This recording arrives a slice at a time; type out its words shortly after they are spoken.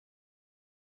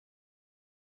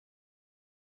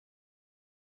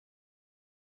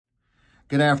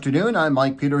Good afternoon. I'm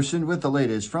Mike Peterson with the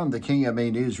latest from the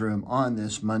KMA newsroom on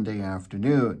this Monday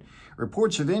afternoon.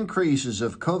 Reports of increases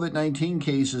of COVID-19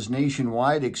 cases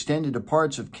nationwide extended to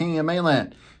parts of KMA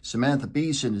land. Samantha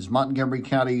Beeson is Montgomery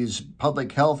County's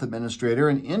public health administrator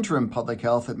and interim public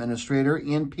health administrator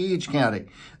in Page County.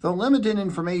 Though limited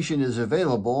information is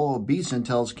available, Beeson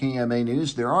tells KMA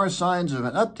News there are signs of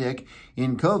an uptick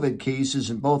in COVID cases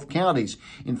in both counties.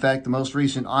 In fact, the most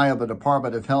recent Iowa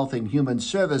Department of Health and Human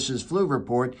Services flu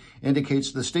report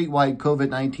indicates the statewide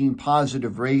COVID-19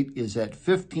 positive rate is at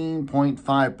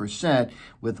 15.5%,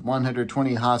 with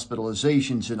 120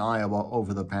 hospitalizations in Iowa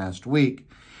over the past week.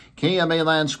 KMA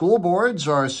land school boards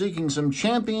are seeking some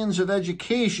champions of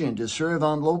education to serve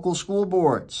on local school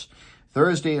boards.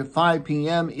 Thursday at 5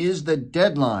 p.m. is the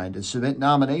deadline to submit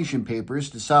nomination papers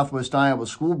to Southwest Iowa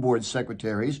School Board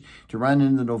secretaries to run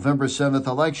in the November 7th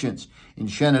elections. In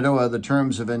Shenandoah, the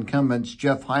terms of incumbents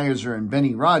Jeff Heiser and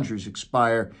Benny Rogers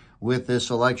expire with this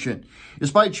election.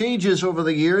 Despite changes over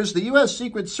the years, the U.S.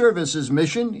 Secret Service's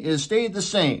mission has stayed the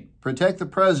same: protect the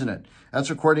president.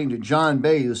 That's according to John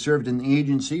Bay, who served in the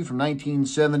agency from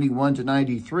 1971 to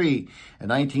 93. A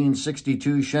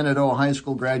 1962 Shenandoah High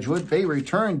School graduate, Bay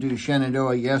returned to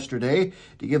Shenandoah yesterday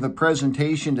to give a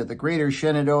presentation at the Greater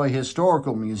Shenandoah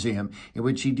Historical Museum, in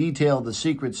which he detailed the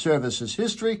Secret Service's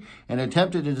history and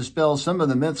attempted to dispel some of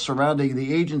the myths surrounding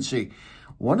the agency.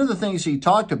 One of the things he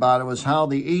talked about was how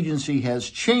the agency has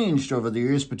changed over the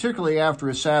years, particularly after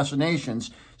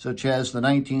assassinations, such as the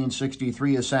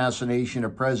 1963 assassination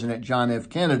of President John F.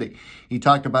 Kennedy. He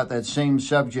talked about that same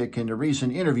subject in a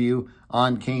recent interview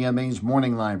on KMA's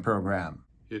Morning Line program.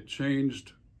 It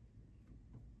changed,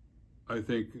 I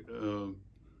think, the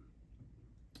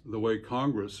way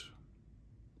Congress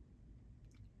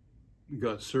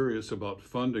got serious about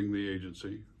funding the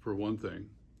agency, for one thing,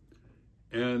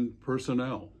 and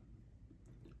personnel,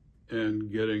 and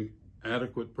getting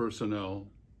adequate personnel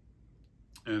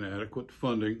and adequate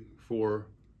funding for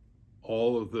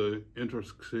all of the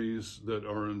intricacies that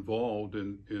are involved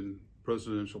in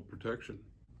presidential protection.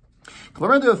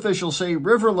 Clarinda officials say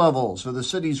river levels for the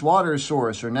city's water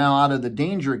source are now out of the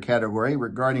danger category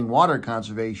regarding water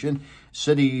conservation.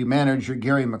 City manager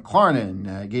Gary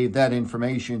McLarnon gave that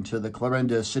information to the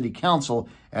Clarinda City Council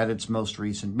at its most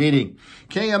recent meeting.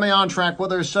 KMA on track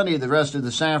weather: sunny the rest of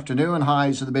this afternoon.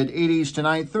 Highs of the mid-80s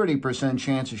tonight. 30%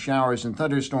 chance of showers and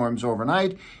thunderstorms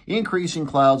overnight. Increasing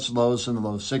clouds, lows in the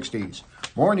low 60s.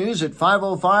 More news at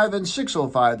 5:05 and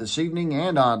 6:05 this evening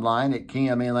and online at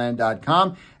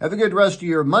KMAland.com. Have a good rest of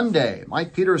your Monday.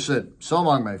 Mike Peterson. So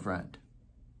long, my friend.